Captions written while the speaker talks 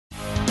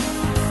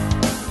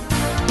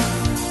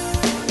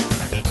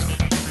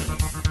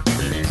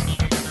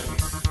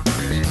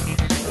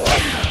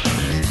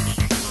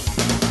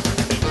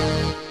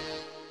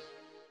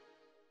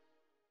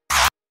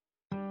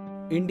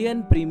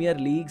Indian premiere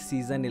league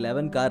season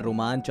 11 का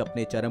रोमांच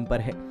अपने चरम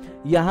पर है।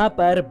 यहाँ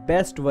पर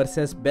बेस्ट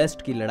वर्सेस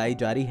बेस्ट की लड़ाई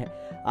जारी है।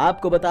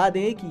 आपको बता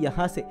दें कि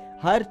यहाँ से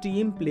हर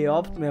टीम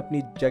प्लेऑफ्स में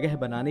अपनी जगह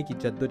बनाने की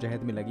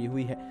जद्दोजहद में लगी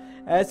हुई है।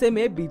 ऐसे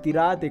में बीती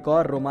रात एक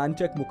और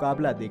रोमांचक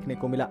मुकाबला देखने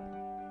को मिला,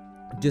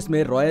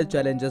 जिसमें रॉयल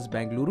चैलेंजर्स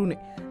बेंगलुरु ने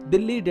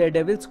दिल्ली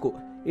डेयरडेविल्स को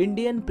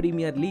इंडियन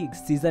प्रीमियर लीग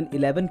सीजन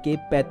 11 के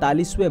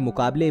 45वें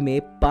मुकाबले में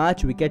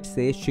 5 विकेट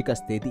से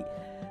शिकस्त दे दी।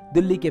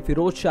 दिल्ली के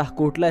फिरोज शाह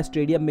कोटला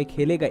स्टेडियम में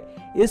खेले गए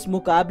इस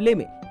मुकाबले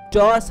में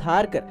टॉस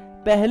हारकर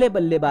पहले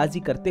बल्लेबाजी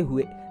करते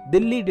हुए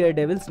दिल्ली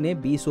डेयरडेविल्स ने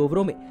 20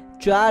 ओवरों में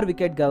 4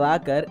 विकेट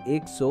गंवाकर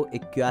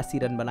 181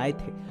 रन बनाए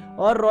थे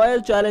और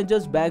रॉयल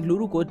चैलेंजर्स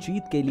बेंगलुरु को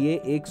जीत के लिए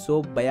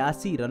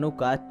 182 रनों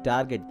का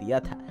टारगेट दिया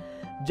था।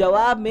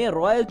 जवाब में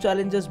रॉयल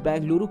चैलेंजर्स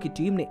बेंगलुरु की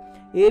टीम ने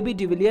एबी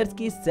डिविलियर्स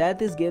की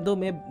 37 गेंदों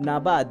में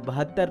नाबाद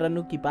 72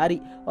 रनों की पारी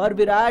और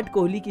विराट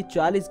कोहली की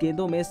 40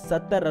 गेंदों में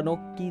 70 रनों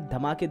की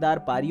धमाकेदार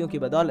पारियों की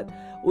बदौलत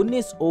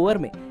 19 ओवर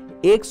में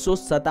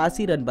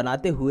 187 रन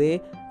बनाते हुए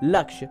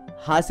लक्ष्य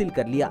हासिल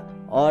कर लिया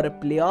और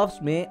प्लेऑफ्स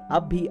में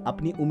अब भी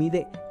अपनी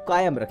उम्मीदें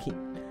कायम रखी।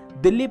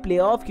 दिल्ली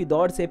प्लेऑफ की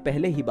दौड़ से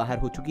पहले ही बाहर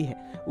हो चुकी है।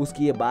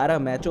 उसकी ये 12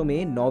 मैचों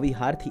में 9वीं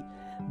हार थी।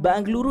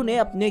 बेंगलुरु ने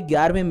अपने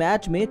 11वें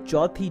मैच में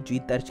चौथी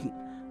जीत दर्ज की।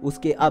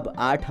 उसके अब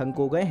 8 अंक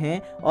हो गए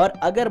हैं और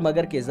अगर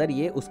मगर के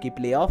जरिए उसकी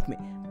प्लेऑफ में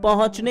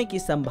पहुंचने की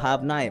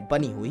संभावनाएं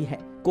बनी हुई है।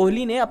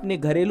 कोहली ने अपने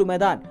घरेलू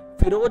मैदान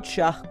फिरोज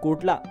शाह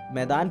कोटला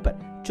मैदान पर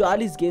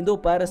 40 गेंदों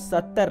पर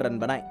 70 रन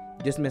बनाए,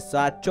 जिसमें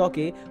 7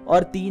 चौके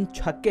और 3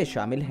 छक्के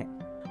शामिल हैं।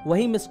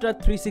 वहीं मिस्टर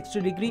 360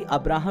 डिग्री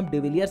अब्राहम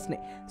डिविलियर्स ने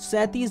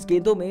 37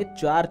 गेंदों में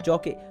 4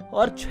 चौके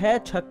और 6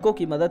 छक्कों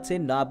की मदद से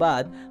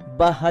नाबाद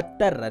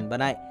 72 रन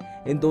बनाए।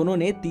 इन दोनों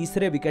ने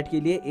तीसरे विकेट के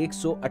लिए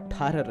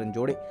 118 रन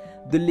जोड़े।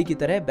 दिल्ली की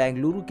तरह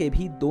बेंगलुरु के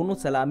भी दोनों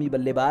सलामी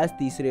बल्लेबाज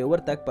तीसरे ओवर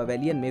तक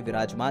पवेलियन में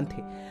विराजमान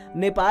थे।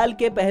 नेपाल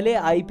के पहले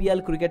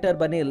आईपीएल क्रिकेटर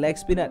बने लेग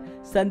स्पिनर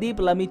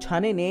संदीप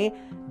लमिछाने ने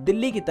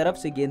दिल्ली की तरफ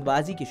से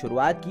गेंदबाजी की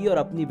शुरुआत की और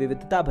अपनी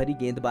विविधता भरी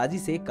गेंदबाजी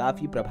से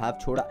काफी प्रभाव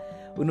छोड़ा।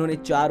 उन्होंने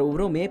 4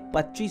 ओवरों में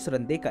 25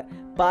 रन देकर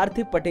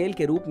पार्थिव पटेल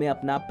के रूप में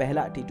अपना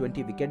पहला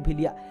टी20 विकेट भी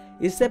लिया।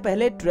 इससे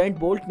पहले ट्रेंट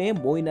बोल्ट ने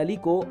मोइन अली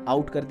को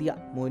आउट कर दिया।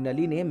 मोइन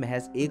अली ने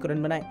महज 1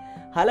 रन बनाए।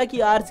 हालांकि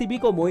आरसीबी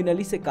को मोइन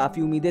अली से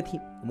काफी उम्मीदें थीं।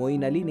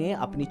 मोइन अली ने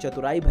अपनी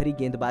चतुराई भरी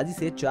गेंदबाजी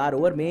से 4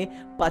 ओवर में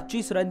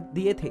 25 रन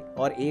दिए थे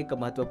और एक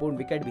महत्वपूर्ण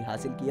विकेट भी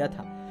हासिल किया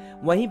था।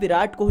 वहीं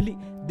विराट कोहली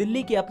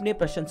दिल्ली के अपने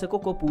प्रशंसकों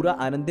को पूरा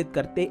आनंदित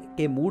करते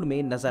के मूड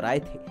में नजर आए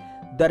थे।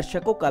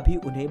 दर्शकों का भी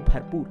उन्हें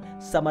भरपूर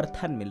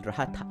समर्थन मिल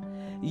रहा था।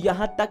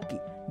 यहाँ तक कि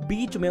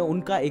बीच में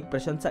उनका एक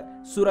प्रशंसक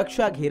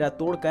सुरक्षा घेरा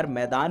तोड़कर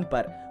मैदान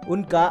पर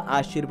उनका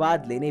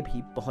आशीर्वाद लेने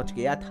भी पहुंच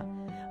गया था।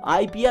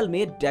 आईपीएल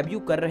में डेब्यू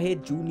कर रहे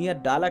जूनियर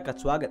डाला का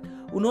स्वागत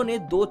उन्होंने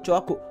 2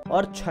 चौकों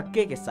और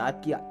छक्के के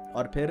साथ किया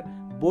और फिर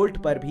बोल्ट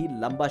पर भी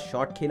लंबा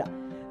शॉट खेला।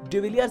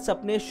 डिविलियर्स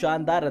अपने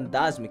शानदार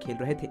अंदाज में खेल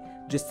रहे थे,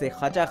 जिससे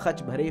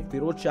खचाखच भरे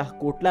फिरोज शाह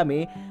कोटला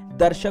में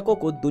दर्शकों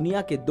को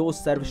दुनिया के 2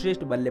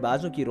 सर्वश्रेष्ठ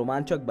बल्लेबाजों की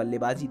रोमांचक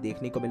बल्लेबाजी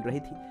देखने को मिल रही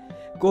थी।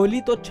 कोहली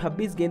तो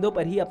 26 गेंदों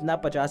पर ही अपना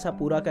 50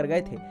 पूरा कर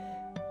गए थे।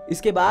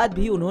 इसके बाद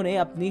भी उन्होंने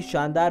अपनी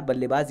शानदार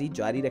बल्लेबाजी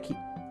जारी रखी।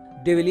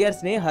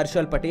 डिविलियर्स ने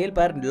हर्षल पटेल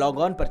पर लॉग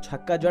ऑन पर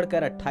छक्का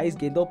जड़कर 28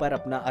 गेंदों पर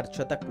अपना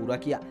अर्धशतक पूरा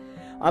किया।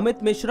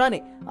 अमित मिश्रा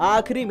ने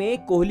आखिरी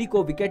में कोहली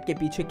को विकेट के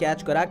पीछे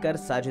कैच कराकर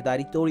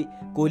साझेदारी तोड़ी।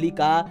 कोहली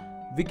का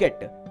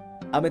विकेट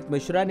अमित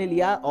मिश्रा ने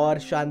लिया और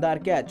शानदार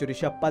कैच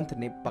ऋषभ पंत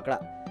ने पकड़ा।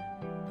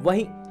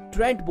 वहीं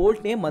ट्रेंट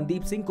बोल्ट ने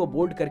मनदीप सिंह को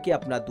बोल्ड करके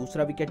अपना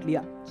दूसरा विकेट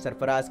लिया।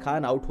 सरफराज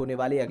खान आउट होने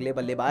वाले अगले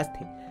बल्लेबाज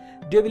थे।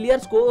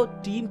 डिविलियर्स को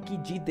टीम की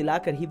जीत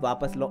दिलाकर ही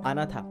वापस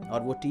आना था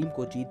और वो टीम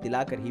को जीत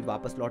दिलाकर ही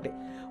वापस लौटे।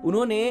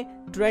 उन्होंने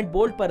ट्रेंट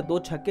बोल्ट पर 2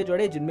 छक्के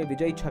जड़े, जिनमें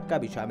विजयी छक्का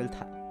भी शामिल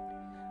था।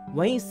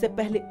 वहीं इससे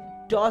पहले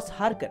टॉस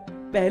हारकर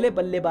पहले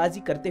बल्लेबाजी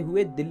करते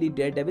हुए दिल्ली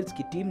डेयरडेविल्स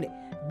की टीम ने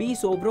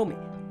 20 ओवरों में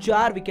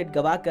 4 विकेट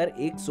गंवाकर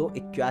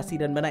 181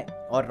 रन बनाए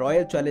और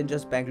रॉयल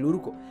चैलेंजर्स बेंगलुरु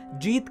को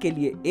जीत के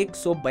लिए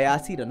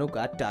 182 रनों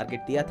का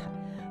टारगेट दिया था।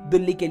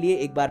 दिल्ली के लिए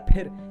एक बार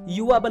फिर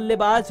युवा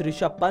बल्लेबाज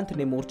ऋषभ पंत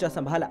ने मोर्चा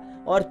संभाला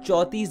और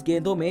 34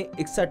 गेंदों में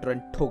 61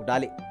 रन ठोक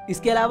डाले।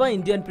 इसके अलावा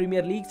इंडियन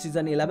प्रीमियर लीग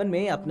सीजन 11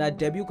 में अपना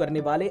डेब्यू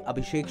करने वाले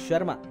अभिषेक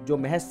शर्मा, जो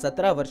महज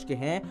 17 वर्ष के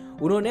हैं,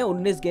 उन्होंने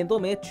 19 गेंदों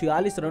में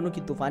 46 रनों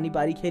की तूफानी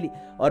पारी खेली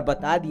और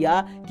बता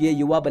दिया कि ये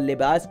युवा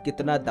बल्लेबाज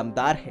कितना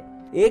दमदार है।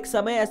 एक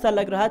समय ऐसा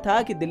लग रहा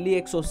था कि दिल्ली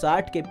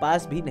 160 के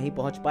पास भी नहीं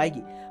पहुंच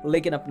पाएगी,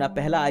 लेकिन अपना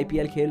पहला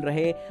आईपीएल खेल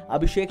रहे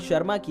अभिषेक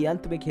शर्मा की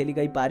अंत में खेली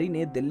गई पारी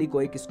ने दिल्ली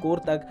को एक स्कोर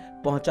तक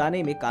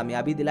पहुंचाने में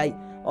कामयाबी दिलाई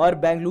और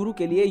बेंगलुरु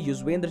के लिए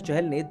युजवेंद्र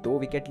चहल ने 2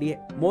 विकेट लिए।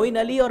 मोइन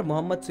अली और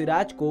मोहम्मद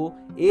सिराज को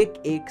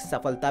 1-1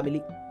 सफलता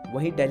मिली।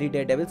 वहीं दिल्ली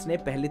डेयरडेविल्स ने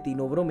पहले 3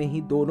 ओवरों में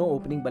ही दोनों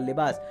ओपनिंग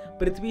बल्लेबाज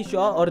पृथ्वी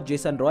शॉ और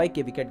जेसन रॉय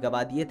के विकेट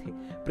गंवा दिए थे।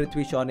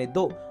 पृथ्वी शॉ ने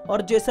 2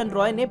 और जेसन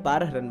रॉय ने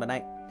 12 रन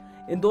बनाए।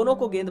 इन दोनों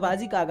को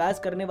गेंदबाजी का आगाज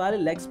करने वाले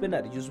लेग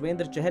स्पिनर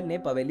युजवेंद्र चहल ने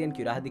पवेलियन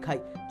की राह दिखाई,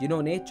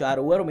 जिन्होंने 4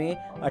 ओवर में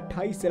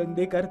 28 रन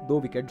देकर 2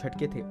 विकेट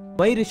झटके थे।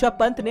 वहीं ऋषभ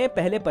पंत ने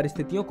पहले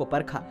परिस्थितियों को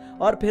परखा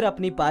और फिर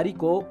अपनी पारी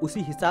को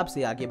उसी हिसाब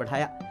से आगे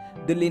बढ़ाया।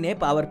 दिल्ली ने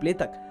पावर प्ले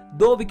तक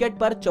 2 विकेट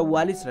पर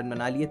 44 रन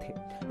बना लिए थे।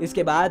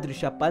 इसके बाद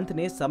ऋषभ पंत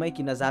ने समय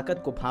की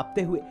नजाकत को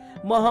भांपते हुए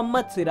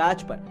मोहम्मद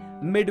सिराज पर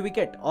मिड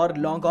विकेट और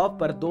लॉन्ग ऑफ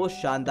पर 2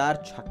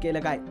 शानदार छक्के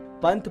लगाए।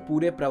 पंत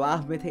पूरे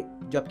प्रवाह में थे,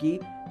 जबकि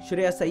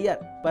श्रेयस अय्यर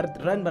पर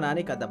रन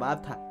बनाने का दबाव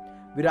था।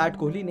 विराट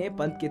कोहली ने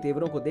पंत के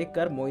तेवरों को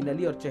देखकर मोइन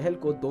अली और चहल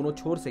को दोनों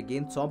छोर से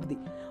गेंद सौंप दी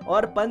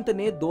और पंत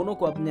ने दोनों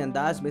को अपने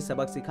अंदाज में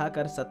सबक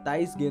सिखाकर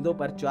 27 गेंदों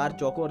पर 4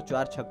 चौकों और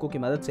 4 छक्कों की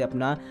मदद से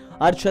अपना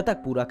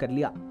अर्धशतक पूरा कर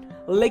लिया।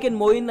 लेकिन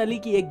मोइन अली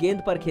की एक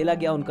गेंद पर खेला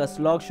गया उनका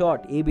स्लॉग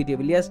शॉट एबी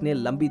डिविलियर्स ने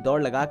लंबी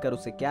दौड़ लगाकर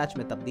उसे कैच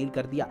में तब्दील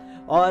कर दिया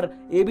और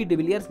एबी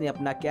डिविलियर्स ने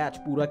अपना कैच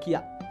पूरा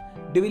किया।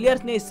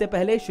 डिविलियर्स ने इससे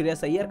पहले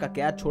श्रेयस अय्यर का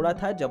कैच छोड़ा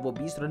था जब वो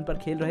 20 रन पर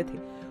खेल रहे थे।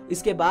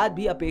 इसके बाद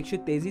भी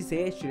अपेक्षित तेजी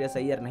से श्रेयस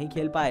अय्यर नहीं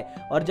खेल पाए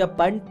और जब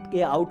पंत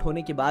के आउट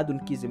होने के बाद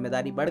उनकी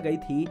जिम्मेदारी बढ़ गई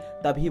थी,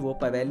 तभी वो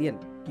पवेलियन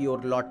की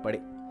ओर लौट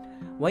पड़े।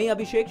 वहीं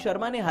अभिषेक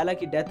शर्मा ने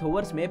हालांकि डेथ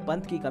ओवर्स में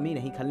पंत की कमी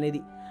नहीं खलने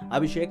दी।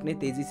 अभिषेक ने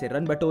तेजी से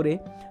रन बटोरे।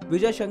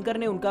 विजय शंकर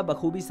ने उनका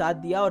बखूबी साथ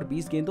दिया और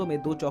 20 गेंदों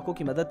में 2 चौकों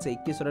की मदद से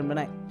 21 रन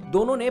बनाए।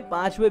 दोनों ने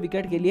 5वें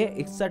विकेट के लिए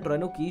 61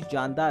 रनों की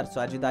शानदार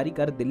साझेदारी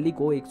कर दिल्ली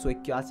को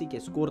 181 के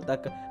स्कोर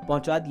तक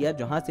पहुंचा दिया,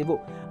 जहां से वो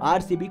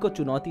आरसीबी को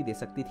चुनौती दे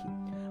सकती थी।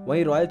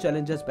 वहीं रॉयल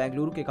चैलेंजर्स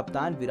बेंगलुरु के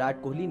कप्तान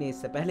विराट कोहली ने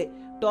इससे पहले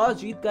टॉस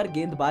जीतकर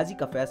गेंदबाजी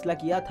का फैसला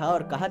किया था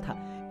और कहा था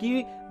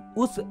कि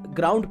उस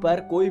ग्राउंड पर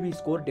कोई भी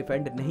स्कोर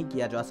डिफेंड नहीं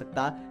किया जा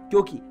सकता,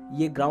 क्योंकि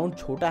ये ग्राउंड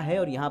छोटा है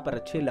और यहाँ पर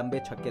अच्छे लंबे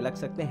छक्के लग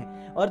सकते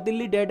हैं, और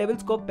दिल्ली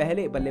डेयरडेविल्स को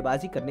पहले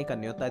बल्लेबाजी करने का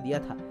न्योता दिया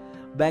था।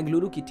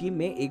 बेंगलुरु की टीम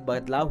में एक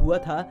बदलाव हुआ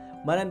था।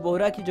 मनन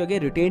बोहरा की जगह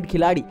रिटेन्ड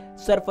खिलाड़ी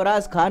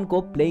सरफराज खान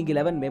को प्लेइंग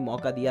 11 में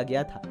मौका दिया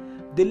गया था।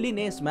 दिल्ली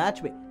ने इस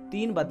मैच में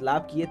 3 बदलाव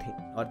किए थे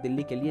और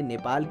दिल्ली के लिए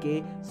नेपाल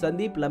के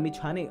संदीप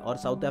लमिछाने और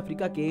साउथ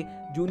अफ्रीका के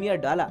जूनियर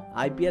डाला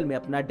आईपीएल में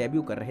अपना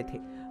डेब्यू कर रहे थे।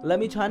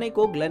 लमिछाने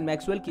को ग्लेन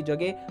मैक्सवेल की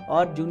जगह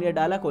और जूनियर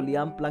डाला को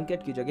लियाम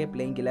प्लंकेट की जगह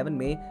प्लेइंग 11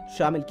 में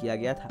शामिल किया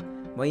गया था।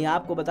 वहीं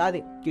आपको बता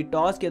दें कि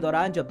टॉस के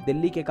दौरान जब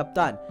दिल्ली के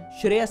कप्तान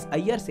श्रेयस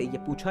अय्यर से ये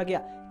पूछा गया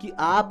कि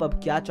आप अब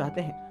क्या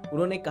चाहते हैं,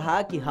 उन्होंने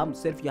कहा कि हम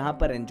सिर्फ यहाँ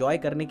पर एंजॉय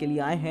करने के लिए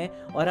आए हैं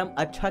और हम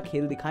अच्छा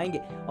खेल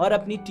दिखाएंगे और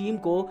अपनी टीम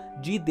को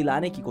जीत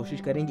दिलाने की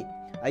कोशिश करेंगे।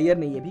 अय्यर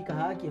ने यह भी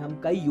कहा कि हम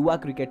कई युवा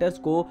क्रिकेटर्स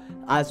को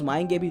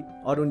आजमाएंगे भी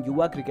और उन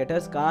युवा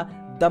क्रिकेटर्स का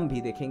दम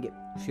भी देखेंगे।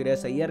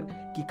 श्रेयस अय्यर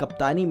की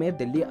कप्तानी में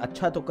दिल्ली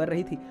अच्छा तो कर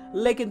रही थी,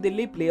 लेकिन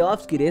दिल्ली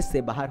प्लेऑफ्स की रेस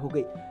से बाहर हो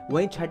गई।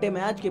 वहीं छठे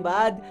मैच के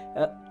बाद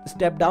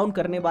स्टेप डाउन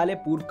करने वाले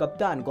पूर्व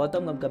कप्तान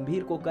गौतम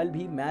गंभीर को कल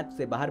भी मैच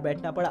से बाहर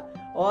बैठना पड़ा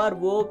और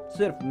वो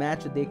सिर्फ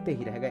मैच देखते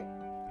ही रह गए।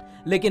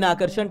 लेकिन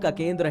आकर्षण का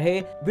केंद्र रहे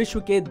विश्व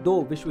के 2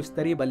 विश्व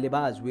स्तरीय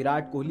बल्लेबाज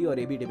विराट कोहली और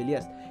एबी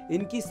डिविलियर्स।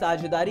 इनकी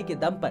साझेदारी के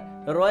दम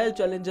पर रॉयल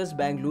चैलेंजर्स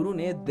बेंगलुरु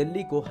ने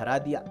दिल्ली को हरा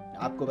दिया।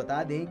 आपको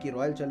बता दें कि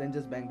रॉयल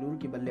चैलेंजर्स बेंगलुरु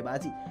की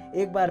बल्लेबाजी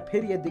एक बार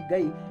फिर ये दिख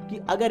गई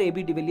कि अगर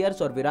एबी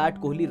डिविलियर्स और विराट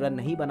कोहली रन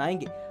नहीं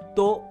बनाएंगे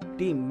तो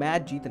टीम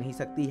मैच जीत नहीं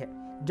सकती है।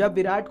 जब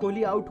विराट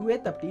कोहली आउट हुए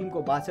तब टीम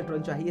को 62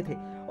 रन चाहिए थे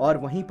और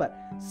वहीं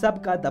पर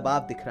सबका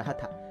दबाव दिख रहा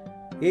था।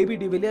 एबी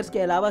डिविलियर्स के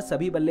अलावा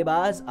सभी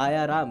बल्लेबाज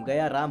आया राम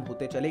गया राम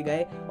होते चले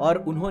गए और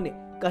उन्होंने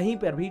कहीं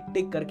पर भी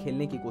टिक कर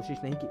खेलने की कोशिश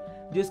नहीं की,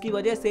 जिसकी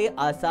वजह से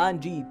आसान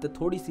जीत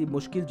थोड़ी सी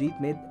मुश्किल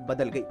जीत में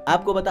बदल गई।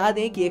 आपको बता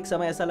दें कि एक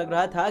समय ऐसा लग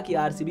रहा था कि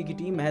आरसीबी की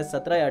टीम महज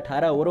 17 या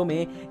 18 ओवरों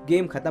में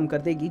गेम खत्म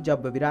कर देगी,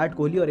 जब विराट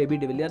कोहली और एबी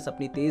डिविलियर्स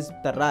अपनी तेज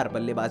तर्रार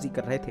बल्लेबाजी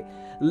कर रहे थे।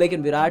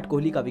 लेकिन विराट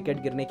कोहली का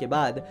विकेट गिरने के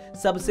बाद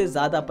सबसे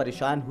ज्यादा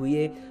परेशान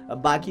हुए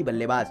बाकी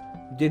बल्लेबाज,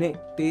 जिन्हें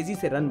तेजी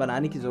से रन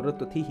बनाने की जरूरत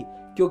तो थी ही,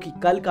 क्योंकि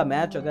कल का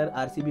मैच अगर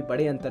आरसीबी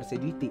बड़े अंतर से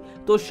जीतती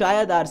तो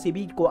शायद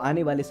आरसीबी को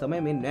आने वाले समय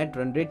में नेट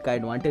रन रेट का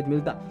एडवांटेज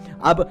मिलता।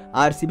 अब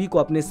आरसीबी को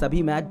अपने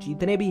सभी मैच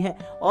जीतने भी हैं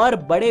और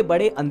बड़े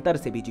बड़े अंतर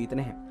से भी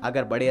जीतने हैं।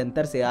 अगर बड़े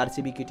अंतर से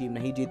आरसीबी की टीम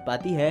नहीं जीत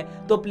पाती है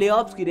तो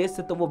प्लेऑफ्स की रेस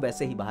से तो वो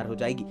वैसे ही बाहर हो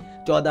जाएगी।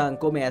 14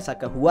 अंकों में ऐसा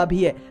हुआ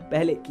भी है,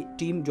 पहले की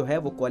टीम जो है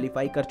वो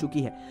क्वालिफाई कर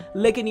चुकी है,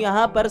 लेकिन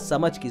यहाँ पर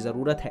समझ की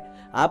जरूरत है।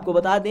 आपको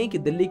बता दें कि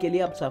दिल्ली के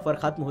लिए अब सफर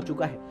खत्म हो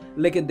चुका है,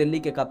 लेकिन दिल्ली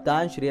के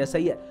कप्तान श्रेयस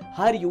अय्यर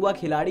हर युवा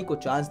खिलाड़ी को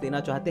चांस देना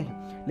चाहते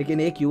हैं। लेकिन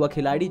एक युवा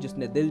खिलाड़ी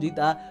जिसने दिल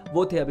जीता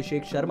वो थे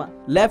Abhishek Sharma.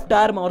 Left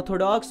arm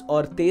Orthodox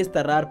और तेज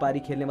तर्रार पारी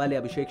खेलने वाले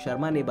अभिषेक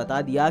शर्मा ने बता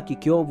दिया कि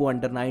क्यों वो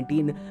अंडर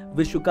 19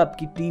 विश्व कप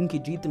की टीम की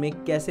जीत में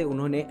कैसे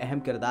उन्होंने अहम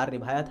किरदार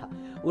निभाया था।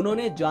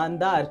 उन्होंने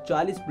जानदार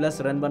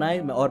 40+ रन बनाए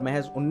और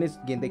महज 19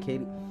 गेंदें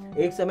खेली।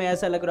 एक समय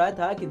ऐसा लग रहा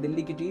था कि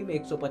दिल्ली की टीम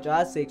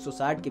 150 से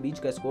 160 के बीच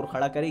का स्कोर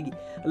खड़ा करेगी,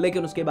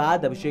 लेकिन उसके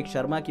बाद अभिषेक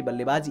शर्मा की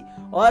बल्लेबाजी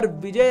और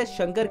विजय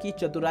शंकर की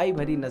चतुराई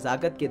भरी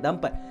नजाकत के दम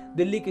पर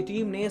दिल्ली की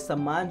टीम ने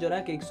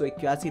सम्मानजनक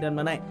 181 रन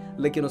बनाए।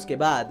 लेकिन उसके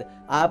बाद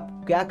आप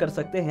क्या कर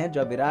सकते हैं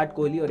जब विराट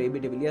कोहली और एबी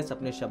डिविलियर्स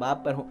अपने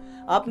शबाब पर हों।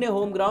 अपने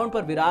होम ग्राउंड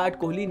पर विराट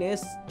कोहली ने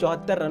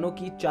 74 रनों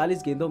की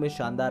 40 गेंदों में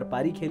शानदार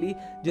पारी खेली,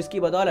 जिसकी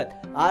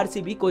बदौलत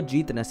आरसीबी को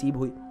जीत नसीब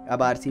हुई।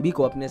 अब आरसीबी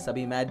को अपने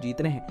सभी मैच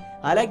जीतने हैं।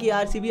 हालांकि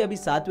आरसीबी अभी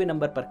 7वें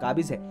नंबर पर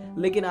काबिज है,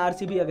 लेकिन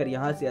आरसीबी अगर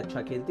यहां से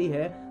अच्छा खेलती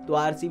है तो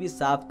आरसीबी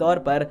साफ तौर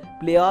पर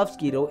प्लेऑफ्स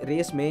की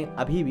रेस में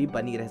अभी भी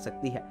बनी रह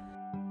सकती है।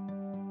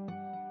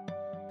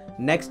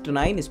 नेक्स्ट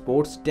 9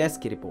 स्पोर्ट्स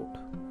डेस्क की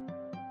रिपोर्ट।